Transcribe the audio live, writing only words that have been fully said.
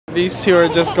These two are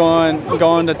just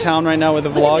going to town right now with the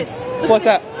vlogs. What's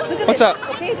that? What's up?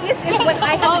 Okay, this is what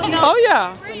I have. Oh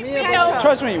yeah.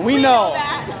 Trust me, we know.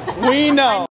 We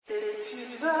know.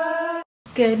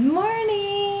 Good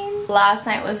morning. Last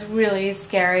night was really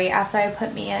scary. After I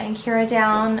put Mia and Kira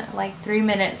down, like 3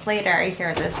 minutes later, I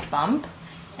hear this bump.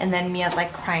 And then Mia's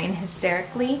like crying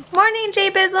hysterically. Morning, Jay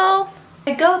Bizzle.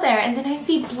 I go there and then I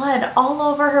see blood all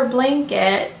over her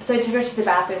blanket. So I took her to the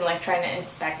bathroom, like trying to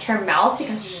inspect her mouth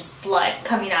because there's just blood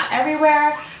coming out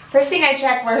everywhere. First thing I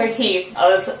checked were her teeth. I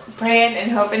was praying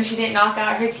and hoping she didn't knock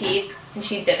out her teeth, and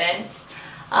she didn't.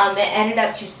 It ended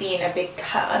up just being a big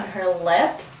cut on her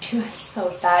lip. She was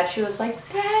so sad. She was like,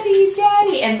 Daddy,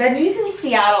 Daddy. And Benji's in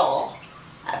Seattle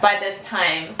by this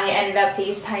time. I ended up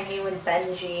FaceTiming with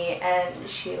Benji and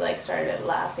she like started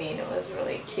laughing. It was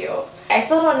really cute. I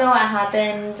still don't know what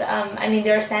happened. I mean,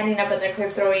 they were standing up in the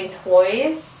crib throwing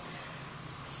toys.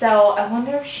 So I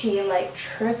wonder if she like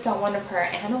tripped on one of her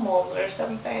animals or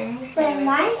something. But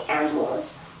my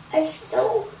animals are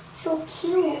so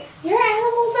cute. Your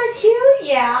animals are cute?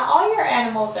 Yeah, all your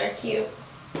animals are cute.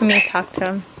 Let me talk to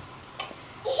him.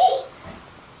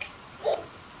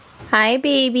 Hi,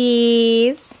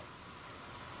 babies.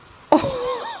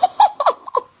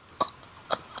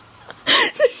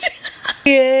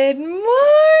 Good morning.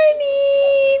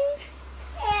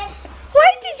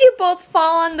 Why did you both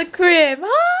fall on the crib,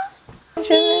 huh? Are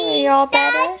you all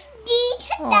better?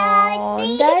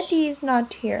 Oh, Daddy's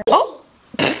not here. Oh!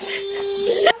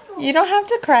 You don't have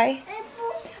to cry.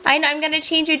 I know, I'm gonna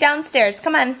change you downstairs.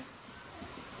 Come on.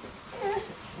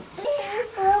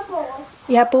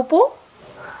 Yeah, poo-poo?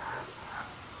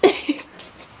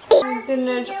 Oh my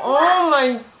goodness. Oh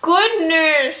my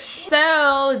goodness.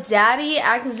 So, Daddy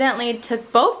accidentally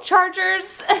took both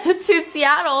chargers to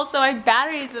Seattle, so my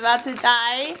battery's about to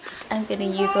die. I'm gonna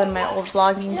use one of my old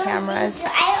vlogging cameras.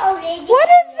 What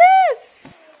is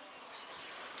this?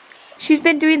 She's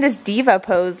been doing this diva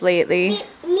pose lately.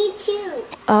 Me too.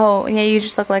 Oh, yeah, you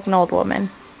just look like an old woman.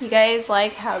 You guys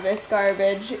like how this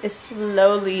garbage is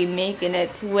slowly making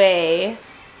its way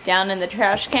down in the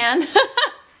trash can?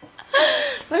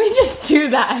 Let me just do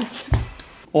that.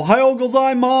 Ohayou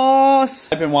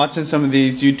gozaimasu! I've been watching some of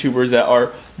these YouTubers that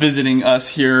are visiting us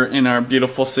here in our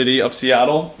beautiful city of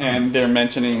Seattle, and they're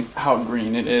mentioning how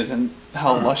green it is and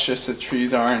how luscious the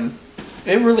trees are, and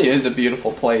it really is a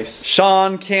beautiful place.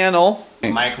 Sean Cannell.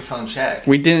 Microphone check.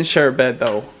 We didn't share a bed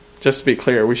though. Just to be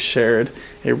clear, we shared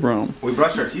a room. We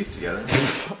brushed our teeth together.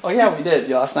 Oh yeah, we did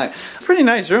last night. Pretty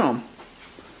nice room.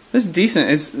 It's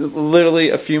decent. It's literally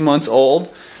a few months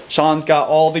old. Sean's got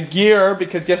all the gear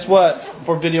because guess what?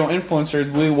 For video influencers,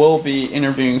 we will be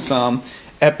interviewing some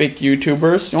epic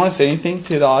YouTubers. You want to say anything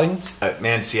to the audience?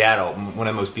 Man, Seattle, one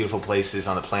of the most beautiful places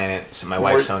on the planet. So my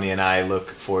wife Sonia and I look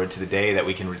forward to the day that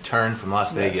we can return from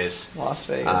Las Vegas. Las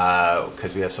Vegas.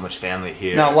 Because we have so much family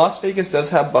here. Now, Las Vegas does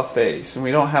have buffets, and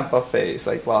we don't have buffets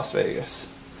like Las Vegas.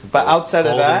 But outside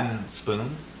of that... Golden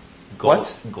Spoon?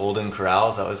 What? Golden Corral,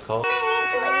 is that what it's called?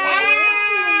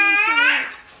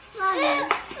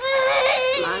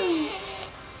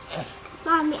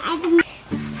 Mommy, I can...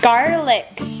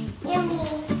 Garlic. Yummy.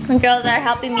 The girls are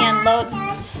helping me unload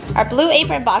our blue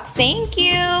apron box. Thank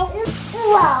you.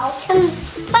 Wow, tomatoes.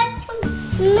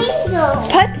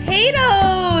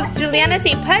 Potatoes. Juliana,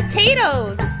 say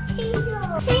potatoes.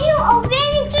 Can you open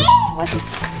it again? What?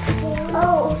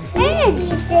 Oh,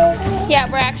 eggs. Yeah,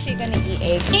 we're actually gonna eat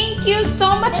eggs. Thank you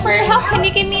so much for your help. Can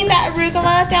you give me that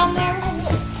arugula down there?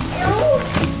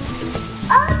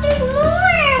 Oh, there's more.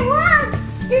 Look,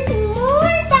 there's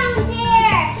more down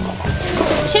there.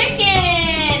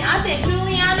 Chicken. I said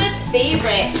Juliana's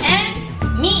favorite. And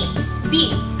meat.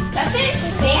 Beef. That's it.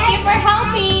 Thank you for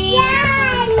helping.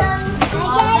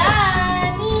 All done.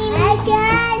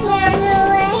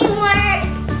 Teamwork.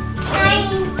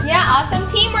 Yeah, awesome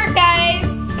teamwork, guys.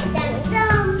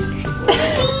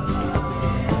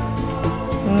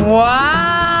 Wow.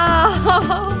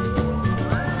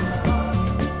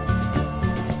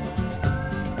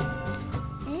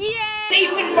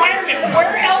 Safe environment.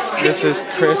 Where else could This is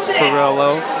Chris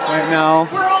Perello right now.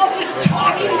 We're all just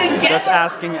talking together. Just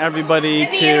asking everybody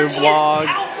to vlog,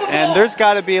 and there's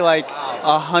got to be like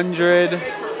 100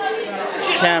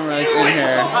 cameras in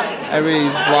here.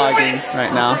 Everybody's vlogging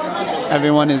right now.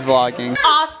 Everyone is vlogging.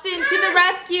 Austin to the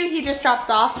rescue. He just dropped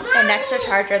off an extra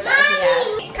charger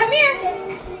that he had. Come here.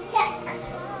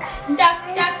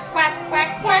 Duck, duck, quack,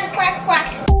 quack, quack, quack,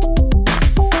 quack.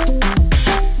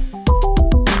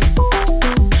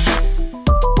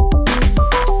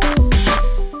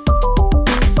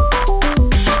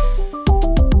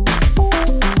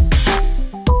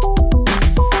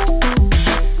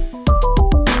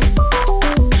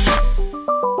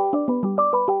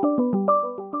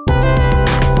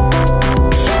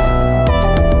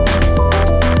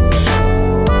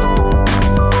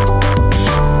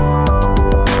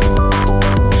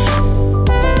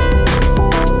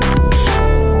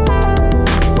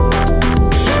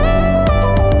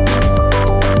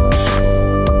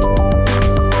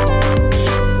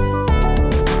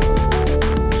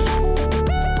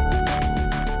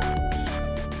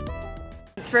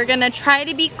 gonna try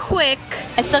to be quick.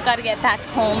 I still gotta get back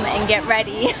home and get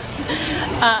ready.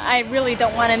 I really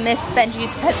don't want to miss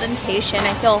Benji's presentation.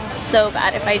 I feel so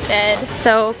bad if I did.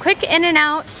 So quick in and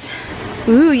out.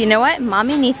 Ooh, you know what?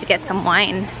 Mommy needs to get some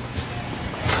wine.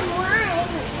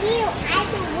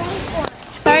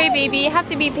 Sorry, baby. You have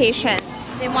to be patient.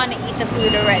 They want to eat the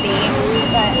food already.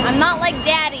 But I'm not like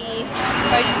Daddy,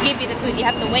 where I just give you the food. You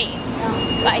have to wait.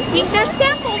 But I think there's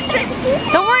samples.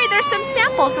 Don't worry, there's some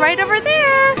samples right over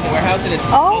there. Warehouse and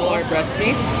it's all our breast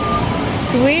meat.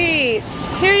 Sweet.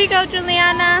 Here you go,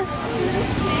 Juliana.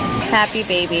 Happy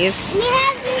babies.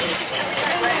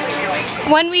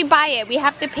 When we buy it, we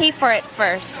have to pay for it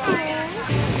first.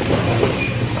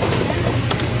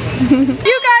 You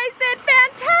guys did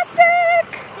fantastic!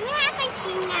 Can I have my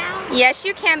cheese now? Yes,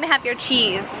 you can have your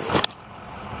cheese.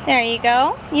 There you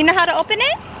go. You know how to open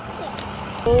it?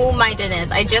 Oh my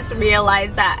goodness, I just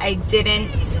realized that I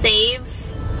didn't save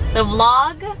the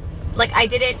vlog. Like, I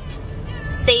didn't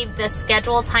save the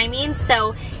schedule timing,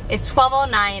 so it's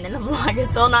 12:09 and the vlog is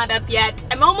still not up yet.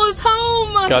 I'm almost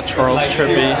home! Got Charles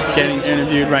Trippy getting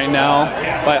interviewed right now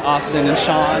by Austin and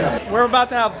Sean. We're about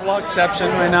to have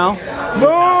Vlogception right now.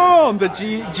 Boom! The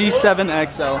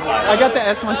G7XO. I got the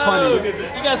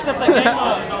S120. You got stuff like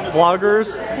that.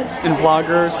 Vloggers and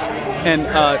vloggers and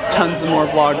tons of more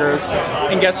vloggers.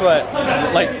 And guess what?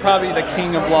 Like, probably the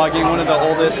king of vlogging, one of the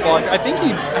oldest vloggers. I think he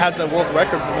has a world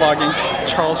record for vlogging.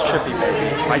 Charles Trippy,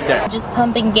 baby, right there. Just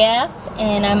pumping gas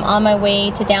and I'm on my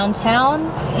way to downtown.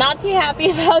 Not too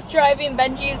happy about driving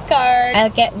Benji's car. I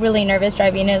get really nervous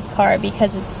driving his car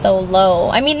because it's so low.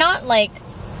 I mean, not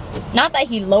that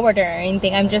he lowered it or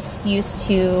anything. I'm just used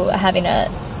to having a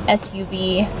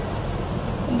SUV.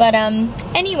 But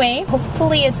anyway,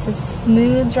 hopefully it's a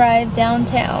smooth drive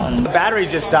downtown. The battery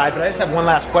just died, but I just have one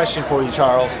last question for you,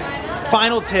 Charles.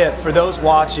 Final tip for those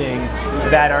watching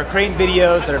that are creating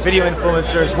videos, that are video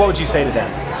influencers, what would you say to them?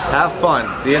 Have fun.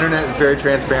 The internet is very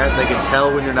transparent. They can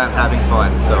tell when you're not having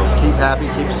fun. So keep happy,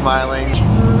 keep smiling.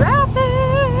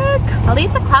 Traffic! At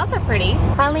least the clouds are pretty.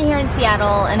 Finally here in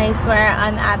Seattle, and I swear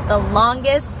I'm at the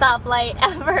longest stoplight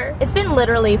ever. It's been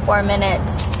literally 4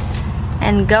 minutes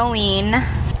and going.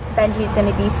 Benji's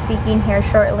gonna be speaking here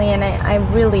shortly, and I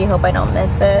really hope I don't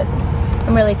miss it.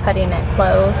 I'm really cutting it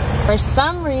close. For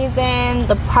some reason,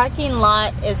 the parking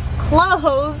lot is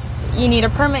closed. You need a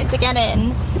permit to get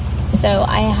in. So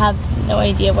I have no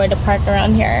idea where to park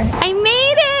around here. I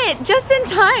made it! Just in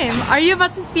time. Are you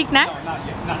about to speak next? No, not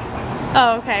yet. Not quite.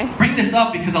 Oh, okay. Bring this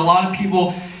up because a lot of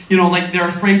people, you know, like they're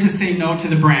afraid to say no to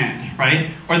the brand,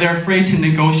 right? Or they're afraid to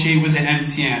negotiate with the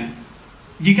MCN.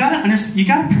 You gotta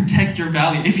protect your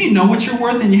value. If you know what you're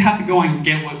worth, then you have to go and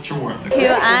get what you're worth. Who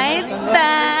I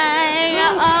spang.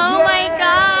 Oh my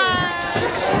gosh.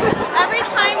 Every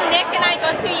time Nick and I go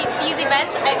to these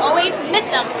events, I always miss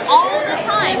them all the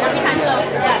time. Every time, so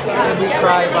We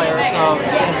cry by ourselves.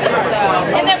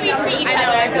 and then we tweet each other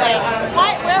like,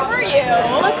 "What? Where were you?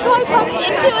 Look who I bumped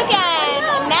into again,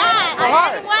 Matt.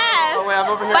 I'm West. Oh wait, I'm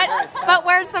over here. But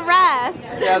where's the rest?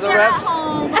 Yeah, the They're rest. at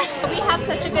home. We have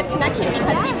such a good connection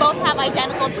because we both have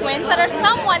identical twins that are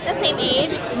somewhat the same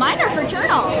age. Mine are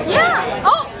fraternal. Yeah.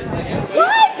 Oh.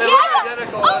 What? They yeah. look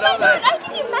identical, Oh I know my that. god, I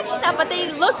think you mentioned that, but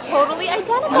they look totally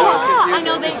identical. Yeah, I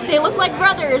know they look like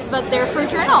brothers, but they're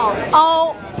fraternal.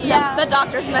 Oh, yeah. The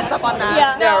doctors messed up on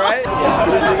that. Yeah, right?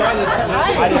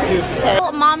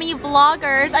 Mommy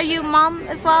vloggers. Are you mom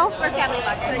as well? We're family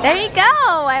vloggers. There you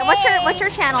go. What's your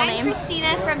channel I'm name?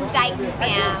 Christina from Dyke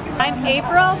Spam. I'm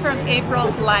April from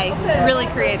April's Life. Really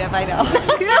creative, I know.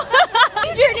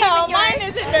 Your name Mine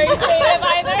isn't very creative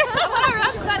either. What a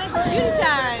rough got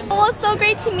Itsjudytime. Well, it's so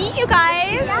great to meet you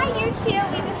guys. Yeah, you too.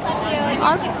 We just love you. And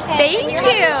Oh, your cute kids. thank And your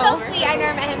you. husband's so sweet. I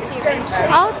know I met him too.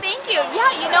 Oh, thank you.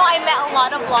 Yeah, you know, I met a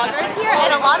lot of vloggers here,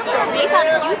 and a lot of them are based out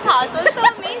of Utah, so it's so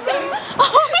amazing.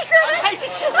 Oh my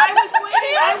goodness. I was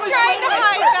waiting. I was Trying to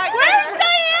hide back Where's there.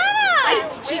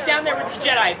 Diana? She's down there with the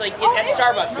Jedi, like at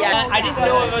Starbucks. Yeah, I didn't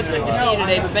know if I was going to see you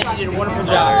today, but Benji did a wonderful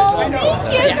job. Thank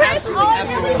you, Yeah, Chris. absolutely,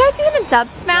 absolutely. You guys doing a dub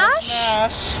smash?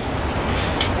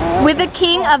 With the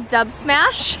king of dub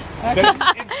smash? It's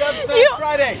Dub Smash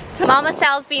Friday. Mama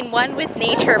Sal's being one with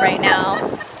nature right now.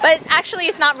 But actually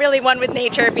it's not really one with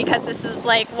nature because this is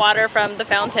like water from the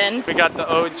fountain. We got the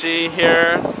OG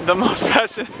here, the most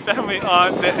passionate family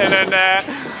on the internet.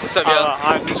 What's up, yo?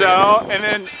 I'm Joe, and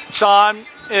then Sean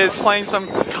is playing some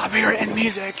copywritten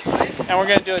music, and we're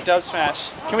gonna do a dub smash.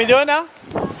 Can we do it now?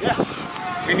 Yeah.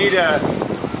 Maybe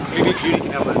Judy can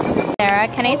help us. Sarah,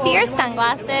 can I see your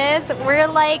sunglasses? We're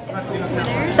like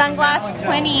sunglass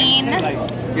twinning.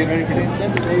 Get ready for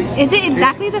December, baby. Is it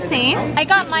exactly the same? I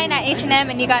got mine at H&M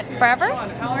and you got Forever?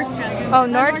 Nordstrom. Oh,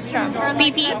 Nordstrom.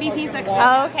 BP? BP section.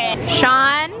 Oh, okay.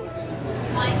 Sean,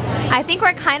 I think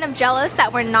we're kind of jealous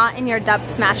that we're not in your dub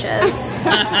smashes.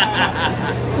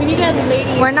 We need a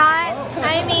lady. We're not.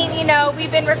 I mean, you know, we've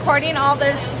been recording all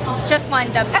the just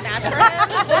one dub smash for him.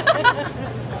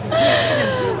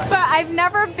 But I've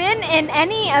never been in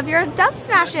any of your dub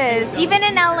smashes, even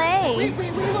in LA.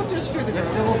 It's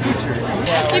still a feature.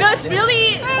 You know, it's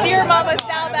really dear Mama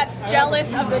Sal that's jealous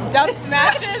of the dub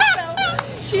smashes. So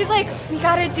she's like, we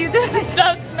gotta do this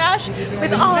dub smash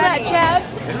with all that jazz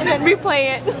and then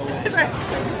replay it.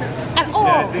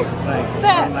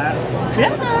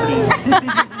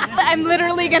 I'm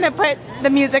literally gonna put the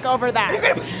music over that.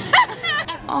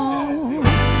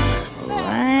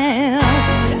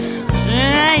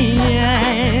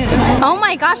 Oh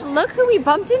my gosh, look who we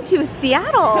bumped into,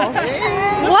 Seattle.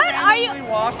 What are you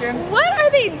walking? What are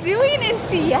they doing in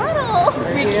Seattle?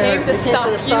 We came to stop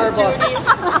to the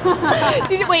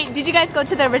Starbucks. Wait, did you guys go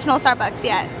to the original Starbucks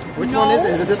yet? Which one is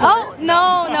it? Is it this one? Oh,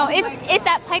 no, it's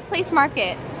at Pike Place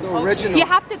Market. It's the original. You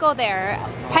have to go there.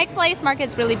 Pike Place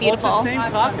Market's really beautiful. Well, it's the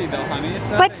same coffee though, honey. It's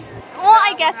not But, well,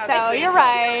 I guess so. You're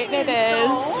right. It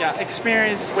is. yeah,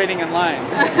 experience waiting in line.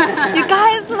 You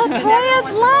guys,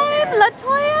 Latoya's live.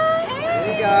 Latoya,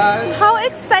 Hey guys. how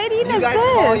exciting Do is you guys this?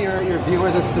 call your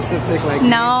viewers a specific like?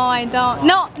 No, I don't.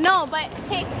 No, but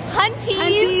hey,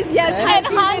 Hunties, yes, and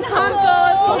Hunties and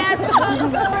Hunkos. Yes,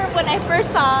 When I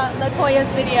first saw Latoya's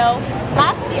video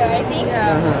last year, I think,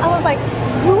 I was like,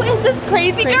 who is this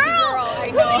crazy girl?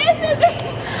 I know. Who is this?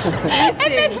 And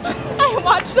then I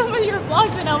watched some of your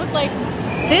vlogs and I was like,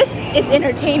 this is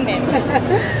entertainment.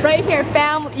 Right here,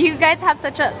 you guys have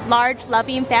such a large,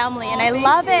 loving family and I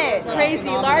love it. Crazy,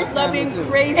 large, loving,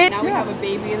 crazy. Now we have a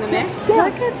baby in the mix.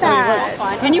 Look at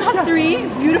that. And you have 3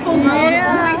 beautiful girls.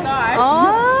 Yeah. Oh my gosh.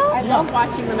 Oh, I love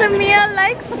watching them. Samia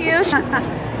likes you.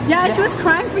 Yeah, she was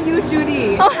crying for you,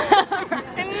 Judy.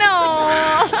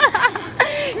 No.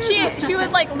 She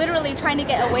was like literally trying to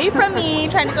get away from me,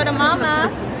 trying to go to Mama.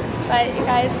 But you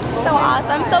guys, so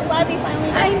awesome. I'm so glad we finally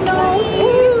got I know.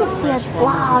 Yes,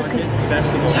 vlog.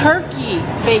 Turkey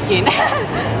bacon.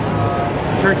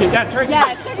 Turkey, yeah, turkey.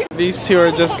 Yeah, turkey. These two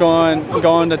are just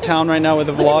going to town right now with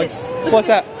the vlogs. What's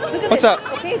that? What's up?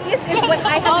 Okay, this is what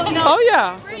I have. Oh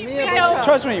yeah.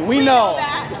 Trust me, we know.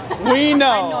 We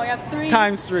know. I have 3.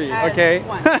 Times 3, okay?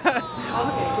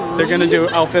 They're gonna do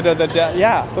outfit of the day.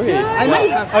 Yeah, 3. I know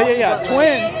you have. Oh yeah,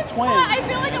 twins. I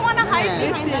feel like I want to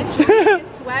hide behind that.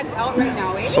 Swag out right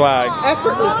now, eh? Swag.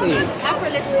 Effortlessly.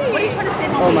 Effortless. What are you trying to say,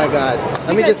 Mom? Oh my God.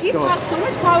 Let me just He go. talks so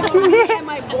much about me and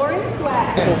my boring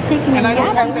swag. And I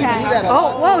don't have to do that.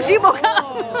 Oh, whoa, she woke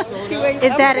up.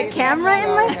 Is that a camera in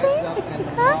my face?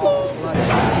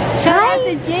 Shout out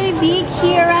to JB,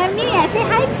 Kira, and Mia. Say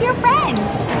hi to your friends.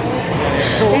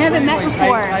 They haven't met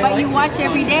before, but you watch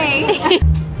every day.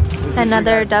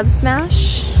 Another dub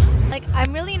smash. Like,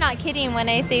 I'm really not kidding when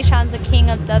I say Sean's a king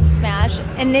of dub smash.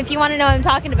 And if you want to know what I'm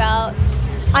talking about,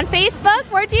 on Facebook,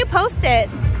 where do you post it?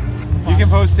 You can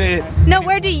post it No,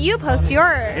 where do you post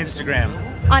your? Instagram.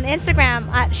 On Instagram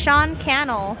at Sean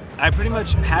Cannell. I pretty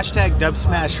much hashtag Dub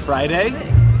Smash Friday.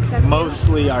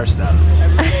 Mostly our stuff.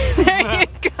 There you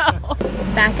go.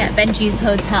 Back at Benji's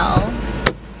hotel.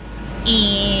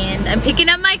 And I'm picking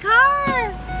up my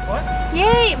car. What?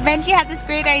 Yay! Benji had this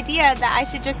great idea that I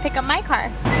should just pick up my car.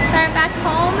 Start back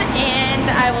home and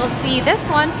I will see this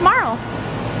one tomorrow.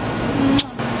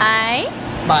 Bye.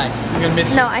 I'm gonna miss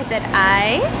you. No, I said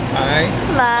I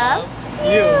love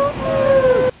you.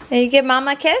 Will you give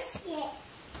Mama a kiss? Yeah.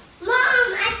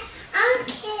 Mom, I'm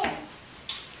kidding.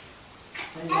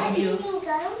 Everything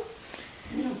gum?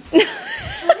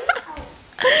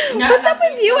 What's up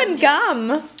with you and gum?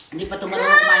 Gum!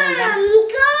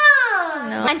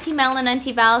 No. Auntie Mel and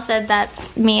Auntie Val said that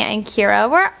Mia and Kira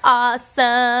were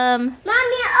awesome.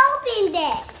 Mommy, open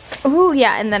this. Ooh,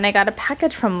 yeah, and then I got a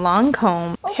package from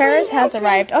Lancome. Okay, Paris has open.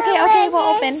 arrived. Okay,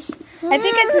 we'll open. I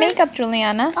think it's makeup,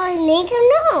 Juliana. Oh, makeup?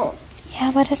 No.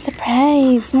 Yeah, what a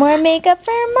surprise. More makeup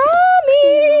for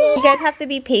Mommy. You guys have to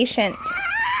be patient,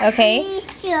 okay?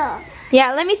 Sure.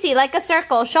 Yeah, let me see, like a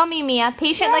circle. Show me, Mia.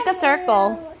 Patient like a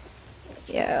circle.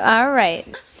 Yeah, all right.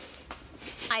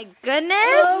 My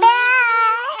goodness.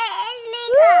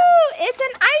 Ooh, it's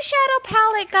an eyeshadow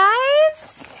palette,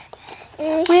 guys.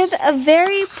 With a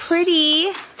very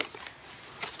pretty...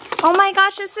 Oh my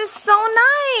gosh, this is so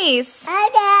nice.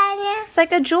 It's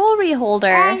like a jewelry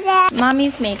holder.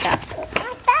 Mommy's makeup.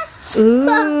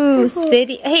 Ooh,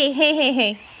 city.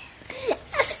 Hey.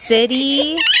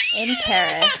 City in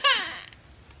Paris.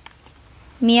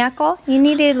 Miyako, you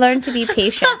need to learn to be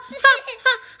patient.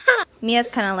 Mia's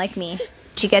kind of like me.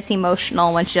 She gets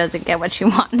emotional when she doesn't get what she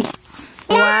wants.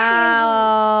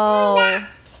 Wow.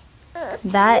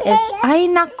 That is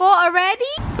Ainako already?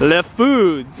 Le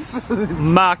Foods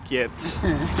Market.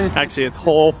 Actually, it's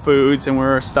Whole Foods, and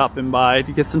we're stopping by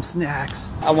to get some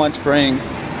snacks. I want to bring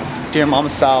Dear Mama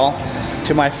Sal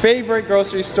to my favorite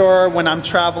grocery store when I'm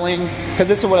traveling, because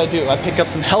this is what I do. I pick up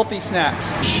some healthy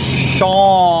snacks.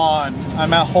 Sean,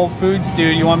 I'm at Whole Foods,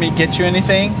 dude. You want me to get you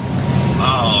anything?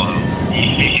 Oh,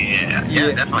 yeah,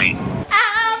 definitely.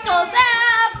 Apples,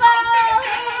 apples!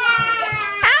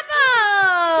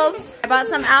 Apples! I bought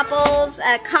some apples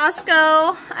at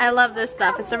Costco. I love this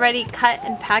stuff. It's already cut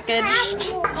and packaged.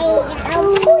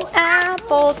 Apples,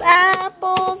 apples.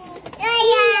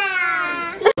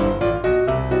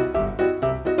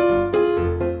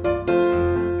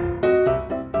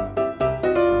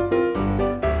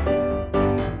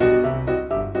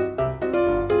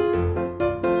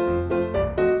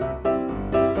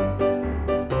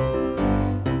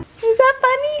 Is that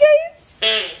funny, guys?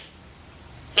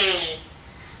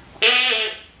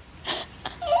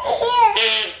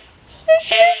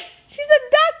 She's a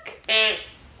duck.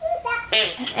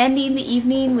 Ending the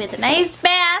evening with a nice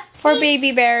bath for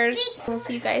baby bears. We'll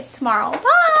see you guys tomorrow.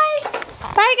 Bye.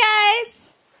 Bye, guys.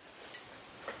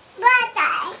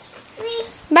 Bye-bye.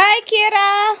 Bye,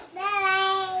 Kira.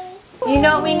 Bye. You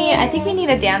know what we need? I think we need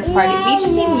a dance party. We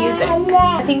just need music.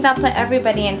 I think that'll put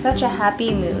everybody in such a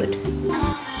happy mood.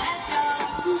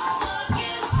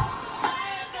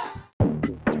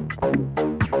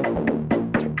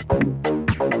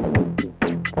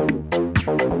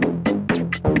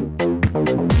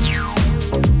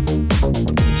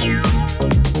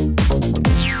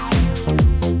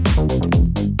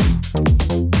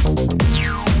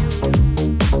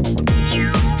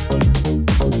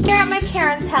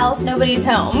 House, nobody's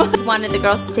home. Just wanted the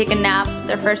girls to take a nap,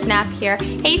 their first nap here.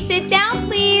 Hey, sit down,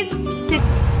 please. Sit.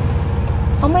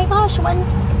 Oh my gosh, what?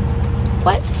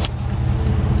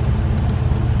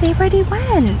 They already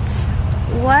went.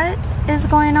 What is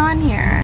going on here?